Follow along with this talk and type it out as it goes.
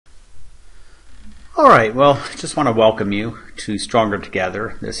All right, well, I just want to welcome you to Stronger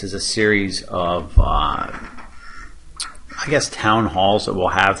Together. This is a series of, town halls that we'll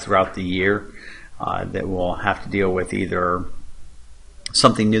have throughout the year that will have to deal with either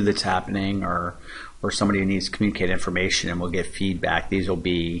something new that's happening or somebody who needs to communicate information, and we'll get feedback. These will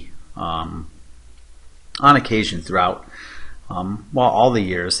be on occasion throughout all the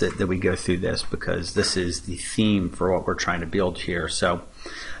years that we go through this, because this is the theme for what we're trying to build here. So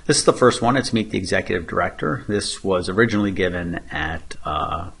this is the first one. It's Meet the Executive Director. This was originally given at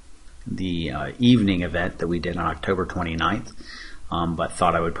the evening event that we did on October 29th, but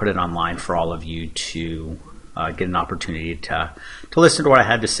thought I would put it online for all of you to get an opportunity to listen to what I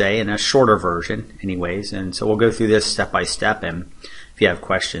had to say in a shorter version anyways. And so we'll go through this step by step, and if you have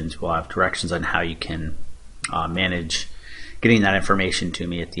questions, we'll have directions on how you can manage getting that information to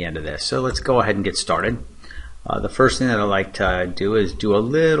me at the end of this. So let's go ahead and get started. The first thing that I'd like to do is do a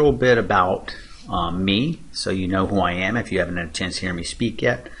little bit about me, so you know who I am if you haven't had a chance to hear me speak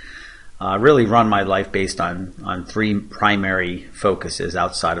yet. Really run my life based on three primary focuses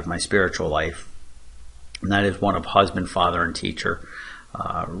outside of my spiritual life, and that is one of husband, father, and teacher,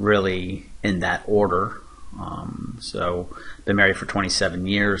 really in that order. So been married for 27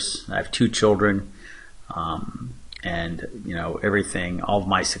 years. I have two children. And everything, all of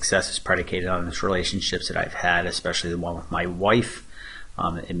my success is predicated on these relationships that I've had, especially the one with my wife.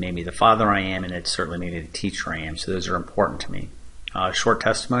 It made me the father I am, and it certainly made me the teacher I am. So those are important to me. Short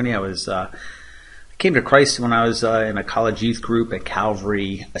testimony: I came to Christ when I was in a college youth group at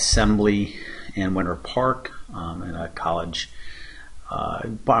Calvary Assembly in Winter Park, in a college.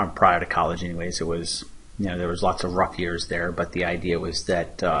 Prior to college, anyways, it was there was lots of rough years there, but the idea was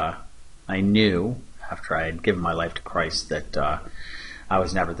that I knew, after I had given my life to Christ, that I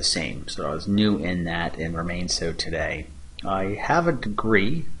was never the same. So I was new in that and remain so today. I have a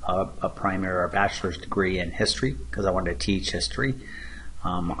degree, a bachelor's degree in history, because I wanted to teach history.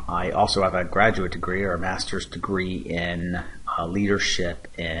 I also have a graduate degree or a master's degree in leadership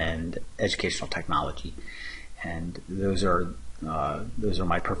and educational technology. And those are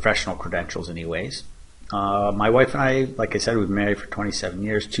my professional credentials anyways. My wife and I, like I said, we've been married for 27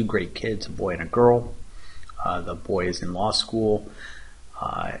 years, two great kids, a boy and a girl. The boy is in law school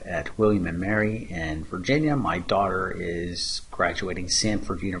at William and Mary in Virginia. My daughter is graduating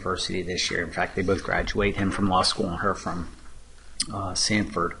Sanford University this year. In fact, they both graduate, him from law school and her from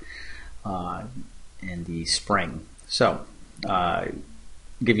Sanford in the spring. So,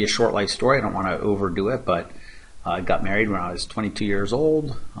 give you a short life story. I don't want to overdo it, but I got married when I was 22 years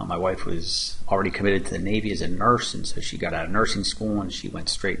old. My wife was already committed to the Navy as a nurse, and so she got out of nursing school and she went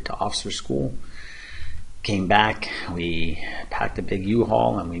straight to officer school. Came back, we packed a big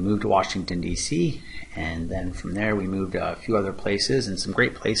U-Haul and we moved to Washington, D.C. And then from there we moved a few other places, and some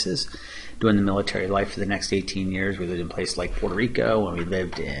great places, doing the military life for the next 18 years. We lived in places like Puerto Rico, and we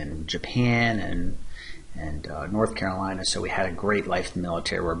lived in Japan and North Carolina. So we had a great life in the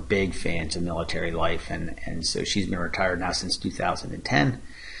military. We're big fans of military life, and so she's been retired now since 2010.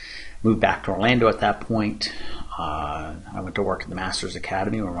 Moved back to Orlando at that point. I went to work at the Masters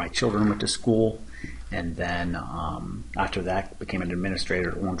Academy where my children went to school. And then after that, became an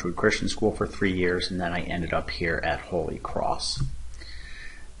administrator at Orangewood Christian School for 3 years, and then I ended up here at Holy Cross.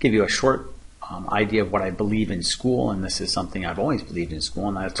 Give you a short idea of what I believe in school, and this is something I've always believed in school,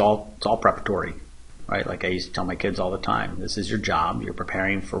 and it's all preparatory, right? Like I used to tell my kids all the time, this is your job. You're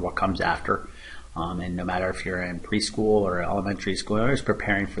preparing for what comes after, and no matter if you're in preschool or elementary school, you're always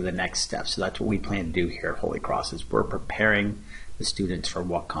preparing for the next step. So that's what we plan to do here at Holy Cross, is we're preparing the students for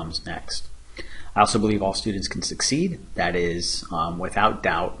what comes next. I also believe all students can succeed. That is, without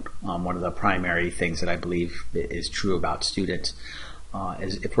doubt, one of the primary things that I believe is true about students.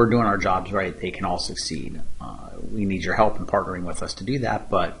 Is if we're doing our jobs right, they can all succeed. We need your help in partnering with us to do that,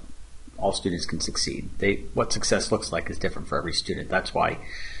 but all students can succeed. What success looks like is different for every student. That's why,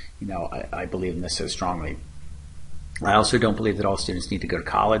 I believe in this so strongly. I also don't believe that all students need to go to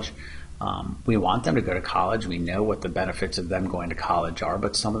college. We want them to go to college. We know what the benefits of them going to college are,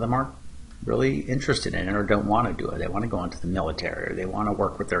 but some of them aren't really interested in it or don't want to do it. They want to go into the military, or they want to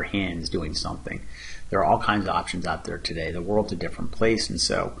work with their hands doing something. There are all kinds of options out there today. The world's a different place, and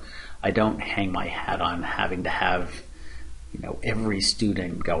so I don't hang my hat on having to have every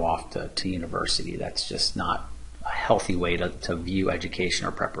student go off to university. That's just not a healthy way to view education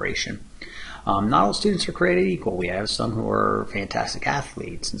or preparation. Not all students are created equal. We have some who are fantastic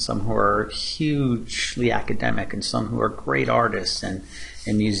athletes, and some who are hugely academic, and some who are great artists and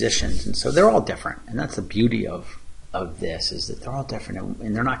musicians, and so they're all different. And that's the beauty of of this is that they're all different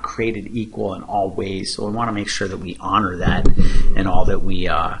and they're not created equal in all ways. So we want to make sure that we honor that in all that we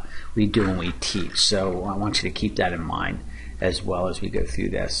do and we teach. So I want you to keep that in mind as well as we go through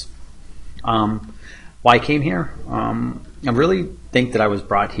this. Why I came here? I really think that I was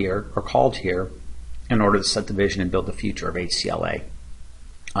brought here or called here in order to set the vision and build the future of HCLA.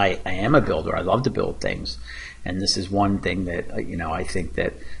 I am a builder. I love to build things, and this is one thing that I think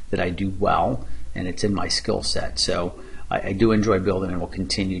that I do well, and it's in my skill set. So I do enjoy building, and will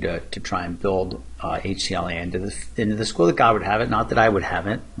continue to try and build HCLA into the school that God would have it. Not that I would have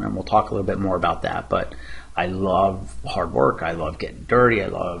it, and we'll talk a little bit more about that. But I love hard work. I love getting dirty. I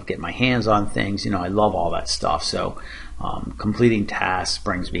love getting my hands on things. I love all that stuff. So completing tasks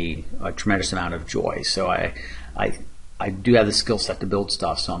brings me a tremendous amount of joy. So I do have the skill set to build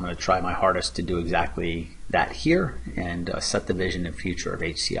stuff, so I'm going to try my hardest to do exactly that here and set the vision and future of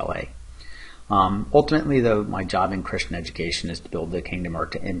HCLA. Ultimately, though, my job in Christian education is to build the kingdom or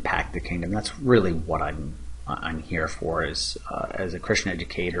to impact the kingdom. That's really what I'm here for as a Christian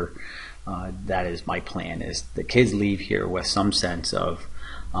educator. That is my plan, is the kids leave here with some sense of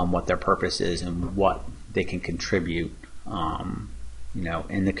what their purpose is and what they can contribute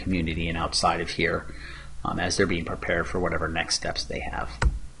in the community and outside of here as they're being prepared for whatever next steps they have.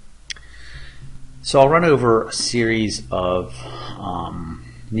 So I'll run over a series of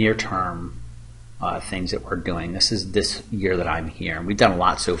near-term things that we're doing. This is this year that I'm here, and we've done a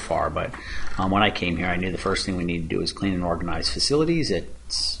lot so far, but when I came here, I knew the first thing we needed to do was clean and organize facilities. It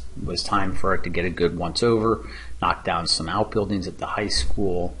was time for it to get a good once-over, knock down some outbuildings at the high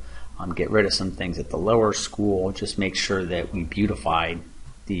school, get rid of some things at the lower school, just make sure that we beautified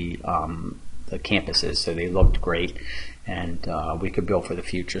the campuses so they looked great, and we could build for the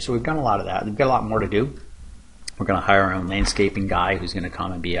future. So we've done a lot of that. We've got a lot more to do. We're going to hire our own landscaping guy who's going to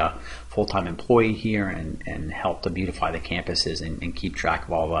come and be a full-time employee here and help to beautify the campuses and keep track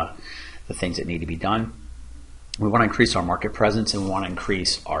of all the things that need to be done. We want to increase our market presence, and we want to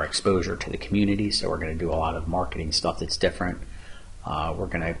increase our exposure to the community. So we're going to do a lot of marketing stuff that's different. We're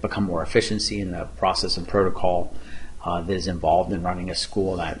going to become more efficiency in the process and protocol that is involved in running a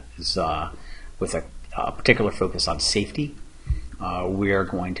school that is with a particular focus on safety. We are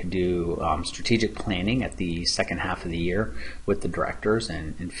going to do strategic planning at the second half of the year with the directors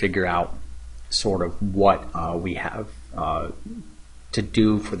and figure out sort of what we have to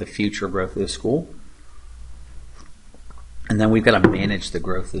do for the future growth of the school. And then we've got to manage the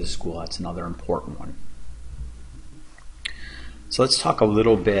growth of the school. That's another important one. So let's talk a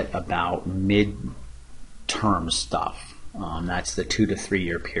little bit about mid-term stuff. That's the 2 to 3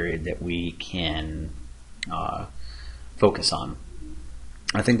 year period that we can focus on.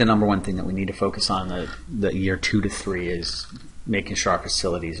 I think the number one thing that we need to focus on the year 2 to 3 is making sure our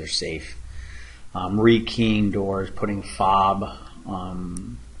facilities are safe. Rekeying doors, putting fob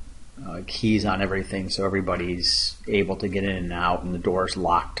keys on everything so everybody's able to get in and out, and the doors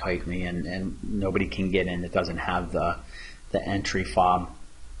locked tightly, and nobody can get in that doesn't have the entry fob.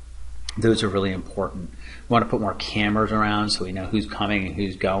 Those are really important. We want to put more cameras around so we know who's coming and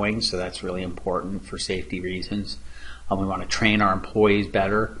who's going, so that's really important for safety reasons. We want to train our employees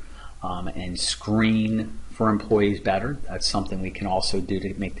better and screen for employees better. That's something we can also do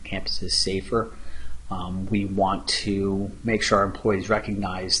to make the campuses safer. We want to make sure our employees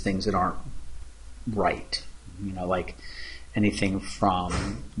recognize things that aren't right, like anything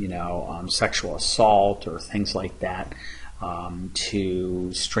from sexual assault or things like that,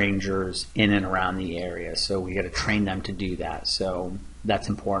 to strangers in and around the area. So we got to train them to do that. So that's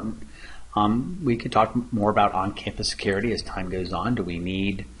important. We could talk more about on-campus security as time goes on. Do we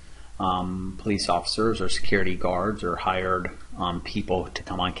need police officers or security guards or hired people to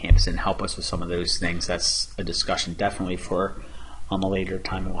come on campus and help us with some of those things? That's a discussion definitely for a later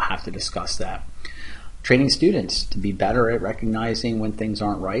time, and we'll have to discuss that. Training students to be better at recognizing when things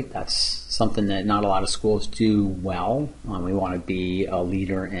aren't right. That's something that not a lot of schools do well. We want to be a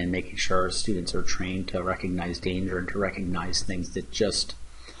leader in making sure students are trained to recognize danger and to recognize things that just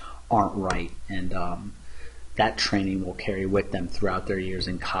aren't right. And that training will carry with them throughout their years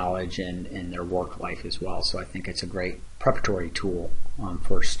in college and in their work life as well. So I think it's a great preparatory tool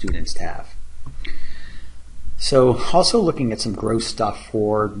for students to have. So also looking at some growth stuff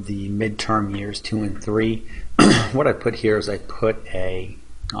for the midterm years 2 and 3. What I put here is I put a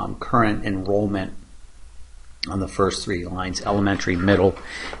current enrollment on the first 3 lines, elementary, middle,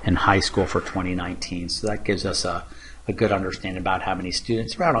 and high school for 2019. So that gives us a good understanding about how many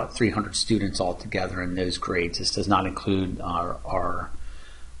students, around 300 students altogether in those grades. This does not include our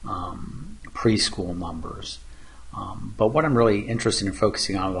preschool numbers. But what I'm really interested in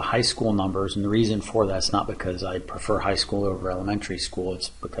focusing on are the high school numbers, and the reason for that is not because I prefer high school over elementary school. It's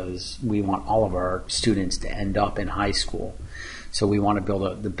because we want all of our students to end up in high school. So we want to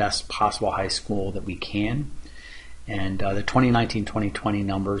build the best possible high school that we can. And the 2019-2020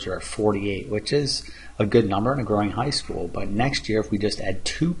 numbers are at 48, which is a good number in a growing high school. But next year, if we just add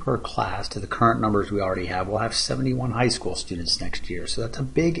 2 per class to the current numbers we already have, we'll have 71 high school students next year. So that's a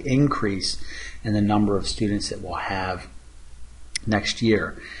big increase in the number of students that we'll have next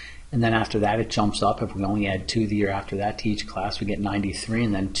year. And then after that, it jumps up. If we only add 2 the year after that to each class, we get 93,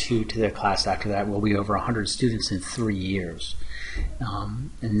 and then 2 to the class after that will be over 100 students in 3 years.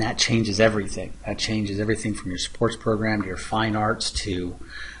 And that changes everything. That changes everything from your sports program to your fine arts to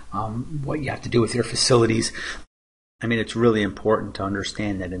what you have to do with your facilities. I mean, it's really important to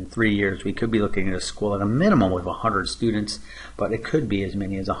understand that in 3 years, we could be looking at a school at a minimum of 100 students, but it could be as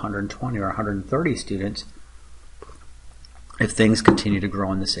many as 120 or 130 students if things continue to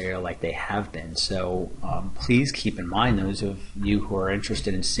grow in this area like they have been. So please keep in mind, those of you who are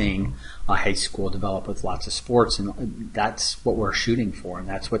interested in seeing a high school develop with lots of sports, and that's what we're shooting for, and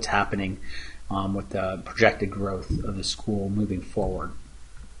that's what's happening with the projected growth of the school moving forward.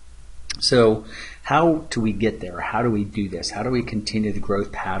 So how do we get there? How do we do this? How do we continue the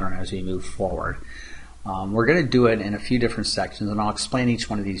growth pattern as we move forward? We're going to do it in a few different sections, and I'll explain each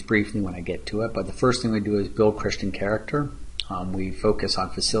one of these briefly when I get to it. But the first thing we do is build Christian character. We focus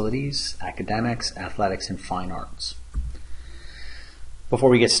on facilities, academics, athletics, and fine arts. Before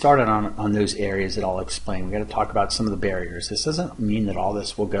we get started on those areas that I'll explain, we've got to talk about some of the barriers. This doesn't mean that all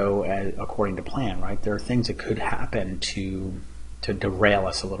this will go according to plan, right? There are things that could happen to derail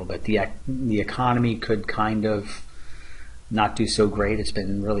us a little bit. The economy could kind of not do so great. It's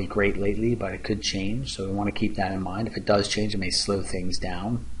been really great lately, but it could change, so we want to keep that in mind. If it does change, it may slow things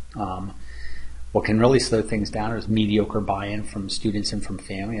down. What can really slow things down is mediocre buy-in from students and from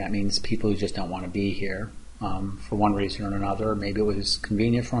family. That means people who just don't want to be here for one reason or another. Maybe it was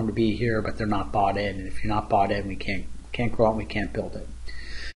convenient for them to be here, but they're not bought in. And if you're not bought in, we can't grow it and we can't build it.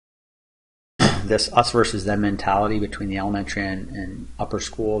 This us versus them mentality between the elementary and upper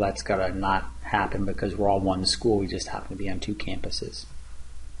school, that's got to not happen because we're all one school. We just happen to be on 2 campuses.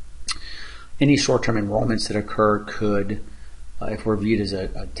 Any short-term enrollments that occur could, if we're viewed as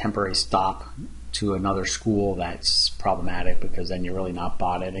a temporary stop to another school, that's problematic because then you're really not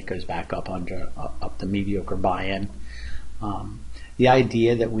bought in. It goes back up the mediocre buy-in. The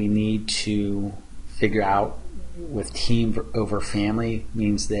idea that we need to figure out with team over family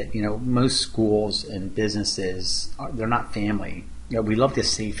means that, you know, most schools and businesses, they're not family. You know, we love to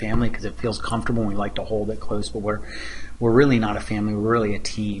say family because it feels comfortable and we like to hold it close, but we're really not a family. We're really a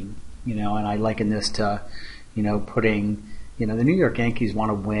team, you know, and I liken this to, you know, putting, you know, the New York Yankees want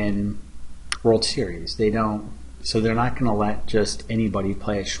to win World Series. They don't, so they're not going to let just anybody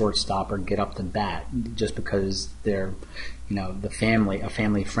play at shortstop or get up to bat just because they're, you know, a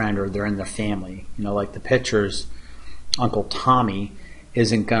family friend, or they're in the family. You know, like the pitchers, Uncle Tommy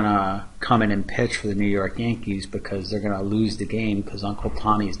isn't going to come in and pitch for the New York Yankees because they're going to lose the game because Uncle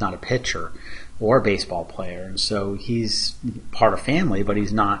Tommy is not a pitcher or a baseball player. And so he's part of family, but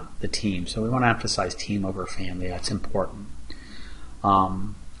he's not the team. So we want to emphasize team over family. That's important.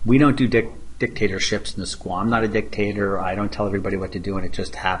 We don't do dictatorships in the school. I'm not a dictator. I don't tell everybody what to do, and it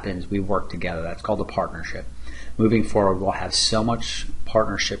just happens. We work together. That's called a partnership. Moving forward, we'll have so much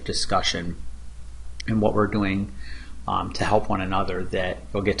partnership discussion in what we're doing to help one another that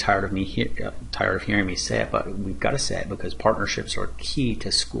you'll get tired of hearing me say it, but we've got to say it because partnerships are key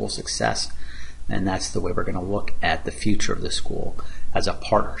to school success, and that's the way we're going to look at the future of the school, as a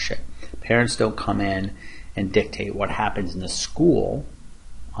partnership. Parents don't come in and dictate what happens in the school.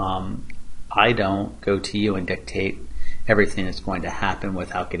 I don't go to you and dictate everything that's going to happen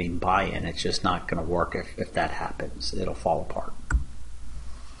without getting buy-in. It's just not going to work if that happens. It'll fall apart.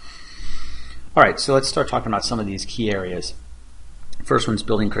 All right, so let's start talking about some of these key areas. First one's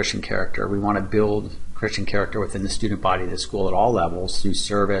building Christian character. We want to build Christian character within the student body of the school at all levels through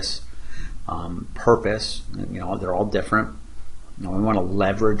service, purpose. You know, they're all different. You know, we want to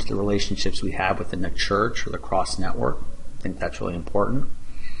leverage the relationships we have within the church or the cross network. I think that's really important.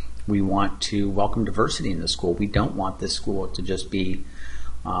 We want to welcome diversity in the school. We don't want this school to just be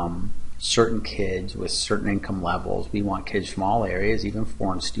certain kids with certain income levels. We want kids from all areas, even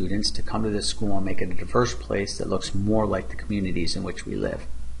foreign students, to come to this school and make it a diverse place that looks more like the communities in which we live.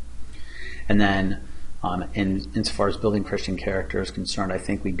 And then, insofar as building Christian character is concerned, I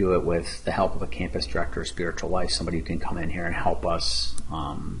think we do it with the help of a campus director of spiritual life, somebody who can come in here and help us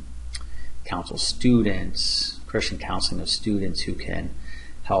counsel students, Christian counseling of students who can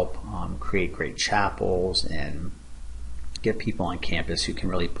help create great chapels and get people on campus who can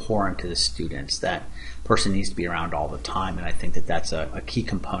really pour into the students. That person needs to be around all the time, and I think that that's a key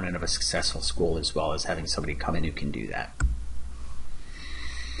component of a successful school, as well as having somebody come in who can do that.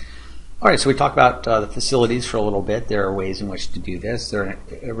 All right, so we talked about the facilities for a little bit. There are ways in which to do this. There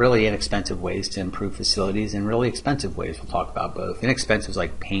are really inexpensive ways to improve facilities and really expensive ways. We'll talk about both. Inexpensive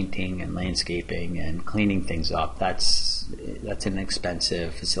like painting and landscaping and cleaning things up. That's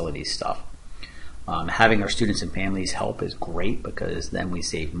inexpensive facility stuff. Having our students and families help is great, because then we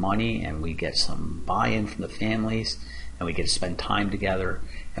save money and we get some buy-in from the families, and we get to spend time together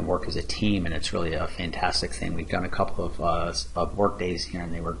and work as a team, and it's really a fantastic thing. We've done a couple of work days here,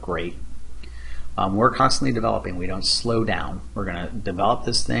 and they were great. We're constantly developing. We don't slow down. We're going to develop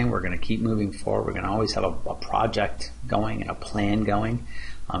this thing. We're going to keep moving forward. We're going to always have a project going and a plan going,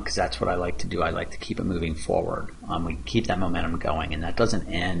 because that's what I like to do. I like to keep it moving forward. We keep that momentum going, and that doesn't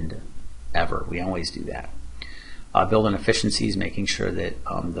end ever. We always do that. Building efficiencies, making sure that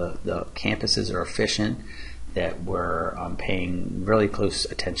the campuses are efficient, that we're paying really close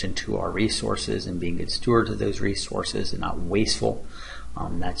attention to our resources and being good stewards of those resources and not wasteful.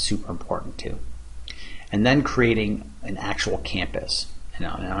 That's super important too. And then creating an actual campus. And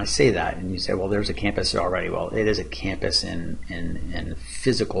I say that, and you say, well, there's a campus already. Well, it is a campus in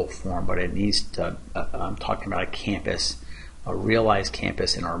physical form, but it needs to, I'm talking about a campus, a realized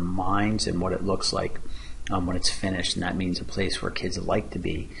campus in our minds and what it looks like when it's finished. And that means a place where kids like to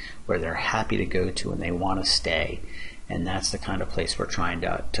be, where they're happy to go to and they want to stay. And that's the kind of place we're trying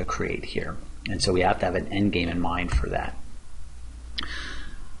to create here. And so we have to have an end game in mind for that.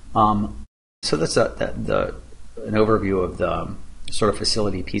 So that's an overview of the sort of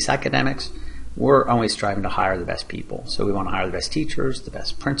facility piece. Academics, we're always striving to hire the best people. So we want to hire the best teachers, the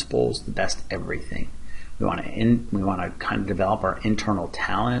best principals, the best everything. We want to kind of develop our internal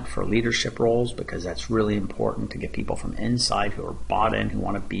talent for leadership roles, because that's really important to get people from inside who are bought in, who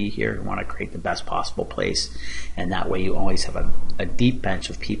want to be here, who want to create the best possible place. And that way you always have a deep bench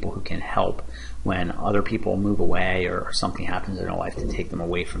of people who can help when other people move away or something happens in their life to take them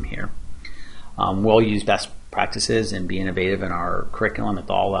away from here. We'll use best practices and be innovative in our curriculum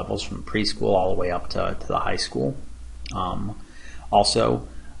at all levels, from preschool all the way up to the high school. Also,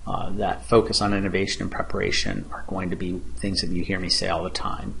 that focus on innovation and preparation are going to be things that you hear me say all the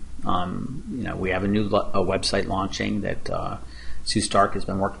time. We have a new website launching that Sue Stark has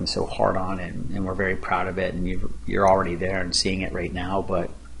been working so hard on, and we're very proud of it. And you're already there and seeing it right now.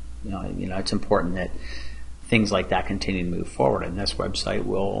 But it's important that things like that continue to move forward. And this website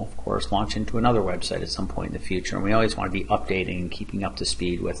will, of course, launch into another website at some point in the future. And we always want to be updating and keeping up to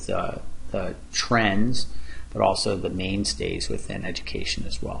speed with the trends, but also the mainstays within education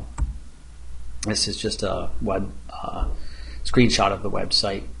as well. This is just a web screenshot of the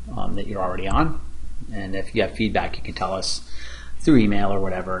website that you're already on. And if you have feedback, you can tell us through email or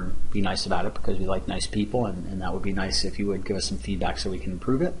whatever, and be nice about it, because we like nice people, and that would be nice if you would give us some feedback so we can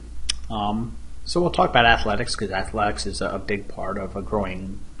improve it. So we'll talk about athletics, because athletics is a big part of a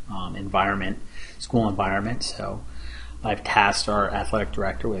growing school environment. So I've tasked our athletic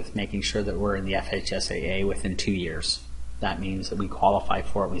director with making sure that we're in the FHSAA within 2 years. That means that we qualify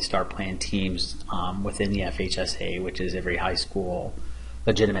for it. We start playing teams within the FHSAA, which is every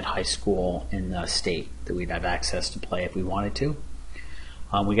legitimate high school in the state that we'd have access to play if we wanted to.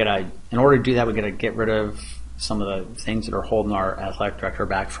 In order to do that, we got to get rid of some of the things that are holding our athletic director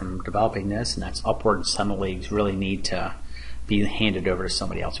back from developing this, and that's upward. Some of the leagues really need to be handed over to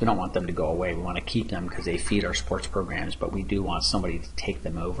somebody else. We don't want them to go away. We want to keep them because they feed our sports programs, but we do want somebody to take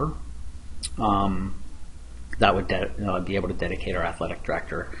them over. That would be able to dedicate our athletic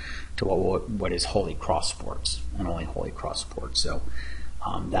director to what is Holy Cross sports, and only Holy Cross sports. So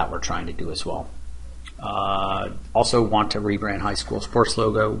that we're trying to do as well. Also want to rebrand high school sports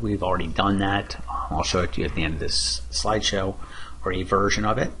logo. We've already done that. I'll show it to you at the end of this slideshow, or a version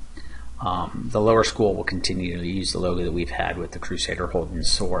of it. The lower school will continue to use the logo that we've had with the Crusader holding the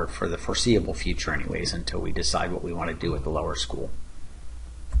sword for the foreseeable future anyways, until we decide what we want to do with the lower school.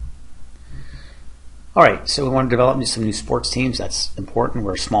 All right, so we want to develop some new sports teams. That's important.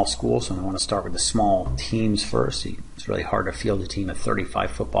 We're a small school, so we want to start with the small teams first. It's really hard to field a team of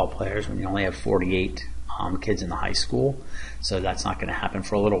 35 football players when you only have 48 kids in the high school. So that's not going to happen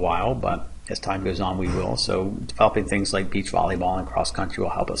for a little while, but as time goes on, we will. So developing things like beach volleyball and cross country will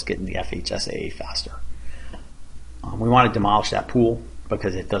help us get in the FHSAA faster. We want to demolish that pool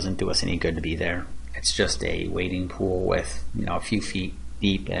because it doesn't do us any good to be there. It's just a wading pool with a few feet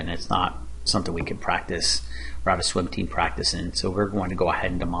deep, and it's not something we can practice or have a swim team practice in. So we're going to go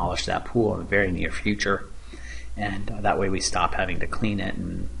ahead and demolish that pool in the very near future, and that way we stop having to clean it,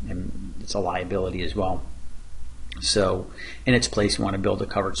 and it's a liability as well. So in its place, you want to build a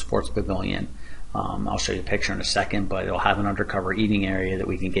covered sports pavilion. I'll show you a picture in a second, but it'll have an undercover eating area that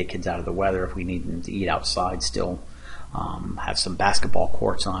we can get kids out of the weather if we need them to eat outside still. Have some basketball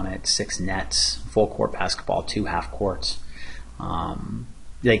courts on it, 6 nets, full court basketball, 2 half courts.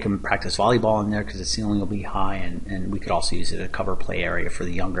 They can practice volleyball in there because the ceiling will be high, and we could also use it as a cover play area for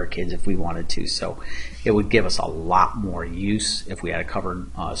the younger kids if we wanted to. So it would give us a lot more use if we had a covered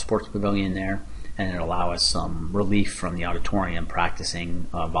sports pavilion there, and it would allow us some relief from the auditorium practicing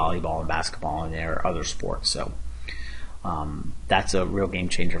volleyball and basketball and their other sports. So that's a real game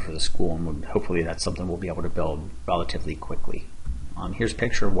changer for the school, and hopefully that's something we'll be able to build relatively quickly. Here's a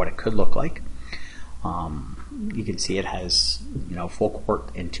picture of what it could look like. You can see it has, full court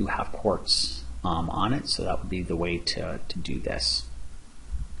and 2 half courts on it, so that would be the way to do this.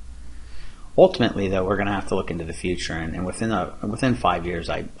 Ultimately, though, we're going to have to look into the future, and within 5 years,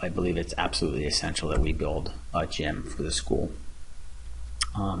 I believe it's absolutely essential that we build a gym for the school.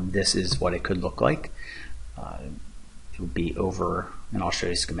 This is what it could look like. It would be over, and I'll show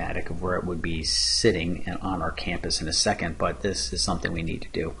you a schematic of where it would be sitting on our campus in a second, but this is something we need to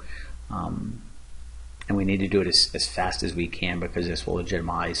do. And we need to do it as fast as we can, because this will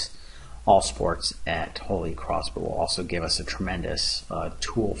legitimize all sports at Holy Cross, but will also give us a tremendous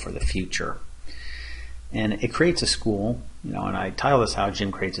tool for the future. And it creates a school, and I title this How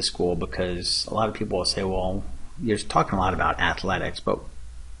Gym Creates a School, because a lot of people will say, well, you're talking a lot about athletics, but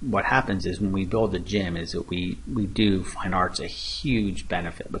what happens is when we build a gym is that we do fine arts a huge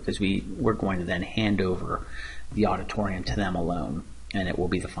benefit, because we're going to then hand over the auditorium to them alone, and it will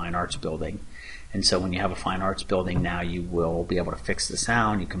be the fine arts building. And so when you have a fine arts building now, you will be able to fix the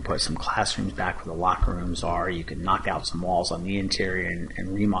sound. You can put some classrooms back where the locker rooms are. You can knock out some walls on the interior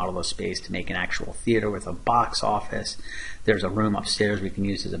and remodel the space to make an actual theater with a box office. There's a room upstairs we can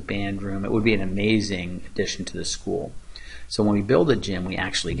use as a band room. It would be an amazing addition to the school. So when we build a gym, we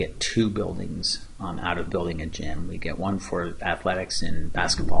actually get 2 buildings out of building a gym. We get one for athletics and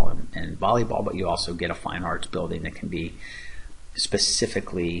basketball and volleyball, but you also get a fine arts building that can be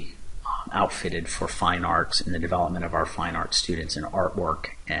specifically outfitted for fine arts and the development of our fine arts students and artwork,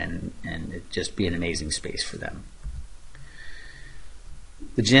 and it just be an amazing space for them.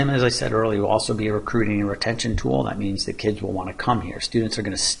 The gym, as I said earlier, will also be a recruiting and retention tool. That means that kids will want to come here. Students are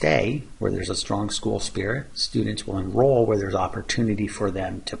going to stay where there's a strong school spirit. Students will enroll where there's opportunity for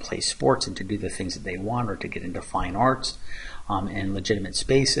them to play sports and to do the things that they want, or to get into fine arts in legitimate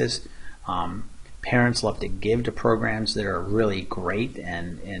spaces. Parents love to give to programs that are really great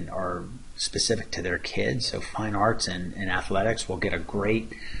and are specific to their kids. So fine arts and athletics will get a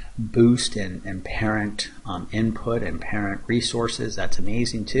great boost in parent input and parent resources. That's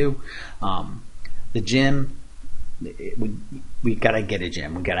amazing too. The gym, we've got to get a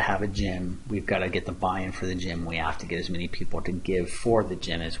gym. We've got to have a gym. We've got to get the buy-in for the gym. We have to get as many people to give for the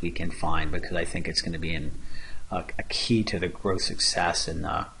gym as we can find, because I think it's going to be a key to the growth success in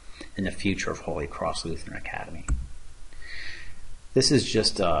the future of Holy Cross Lutheran Academy. This is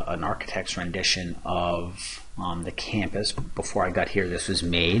just an architect's rendition of the campus. Before I got here, this was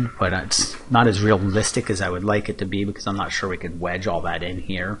made, but it's not as realistic as I would like it to be, because I'm not sure we could wedge all that in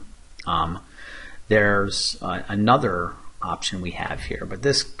here. There's another option we have here, but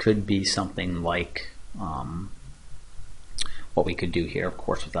this could be something like what we could do here, of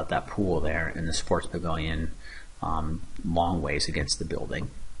course, without that pool there and the sports pavilion long ways against the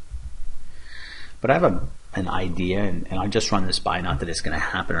building. But I have an idea, and I'll just run this by, not that it's going to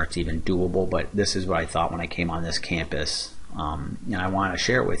happen or it's even doable, but this is what I thought when I came on this campus. And I want to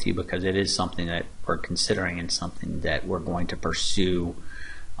share it with you because it is something that we're considering and something that we're going to pursue,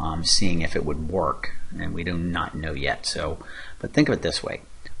 seeing if it would work, and we do not know yet. But think of it this way.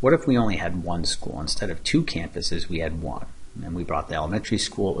 What if we only had one school? Instead of 2 campuses, we had one. And we brought the elementary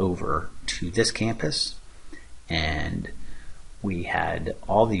school over to this campus, and we had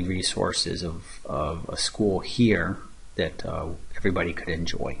all the resources of a school here that everybody could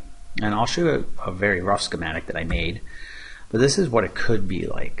enjoy. And I'll show you a very rough schematic that I made, but this is what it could be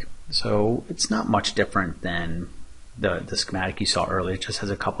like. So it's not much different than the schematic you saw earlier. It just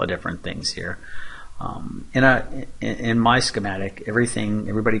has a couple of different things here. In my schematic,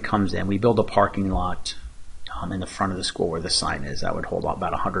 everybody comes in. We build a parking lot in the front of the school where the sign is. That would hold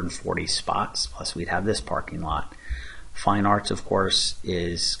about 140 spots, plus we'd have this parking lot. Fine arts, of course,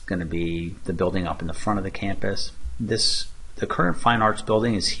 is going to be the building up in the front of the campus. The current fine arts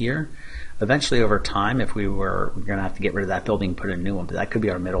building is here. Eventually, over time, if we're going to have to get rid of that building and put a new one, but that could be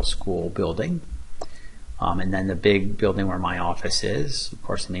our middle school building. And then the big building where my office is, of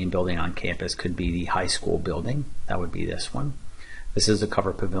course, the main building on campus could be the high school building. That would be this one. This is the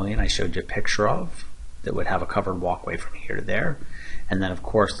cover pavilion I showed you a picture of. that would have a covered walkway from here to there. And then, of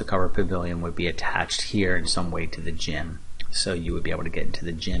course, the covered pavilion would be attached here in some way to the gym. So you would be able to get into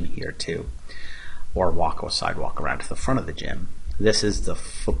the gym here too, or walk a sidewalk around to the front of the gym. This is the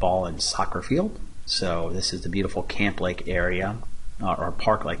football and soccer field. So this is the beautiful camp-like area, or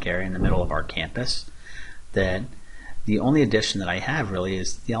park-like area in the middle of our campus. That the only addition that I have really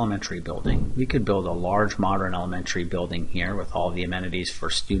is the elementary building. We could build a large modern elementary building here with all the amenities for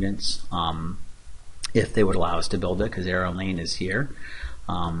students, if they would allow us to build it, because Arrow Lane is here.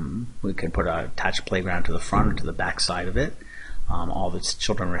 We could put an attached playground to the front or to the back side of it. All the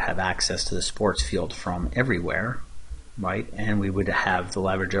children would have access to the sports field from everywhere, right? And we would have the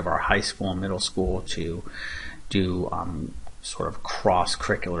leverage of our high school and middle school to do sort of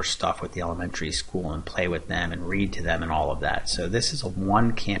cross-curricular stuff with the elementary school and play with them and read to them and all of that. So this is a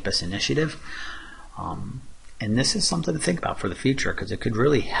one-campus initiative. And this is something to think about for the future, because it could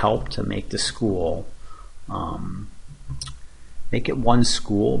really help to make the school, make it one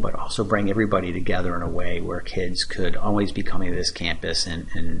school, but also bring everybody together in a way where kids could always be coming to this campus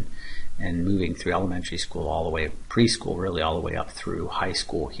and moving through elementary school all the way, preschool really all the way up through high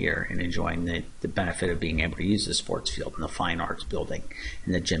school here, and enjoying the benefit of being able to use the sports field and the fine arts building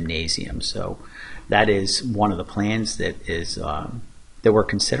and the gymnasium. So that is one of the plans that is that we're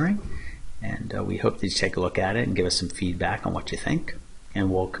considering, and we hope that you take a look at it and give us some feedback on what you think,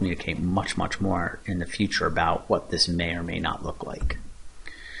 and we'll communicate much more in the future about what this may or may not look like.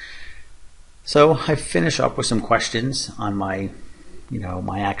 So I finish up with some questions on my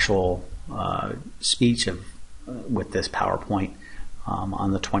actual speech with this PowerPoint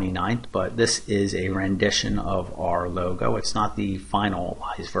on the 29th, but this is a rendition of our logo. It's not the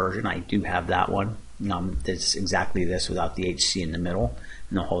finalized version. I do have that one. It's exactly this without the HC in the middle,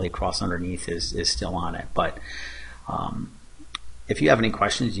 and the Holy Cross underneath is still on it. But if you have any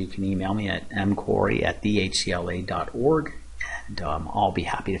questions, you can email me at mcorey@thehcla.org, and I'll be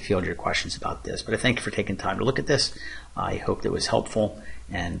happy to field your questions about this. But I thank you for taking time to look at this. I hope it was helpful,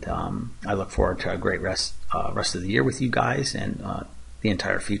 and I look forward to a great rest of the year with you guys, and the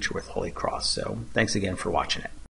entire future with Holy Cross. So thanks again for watching it.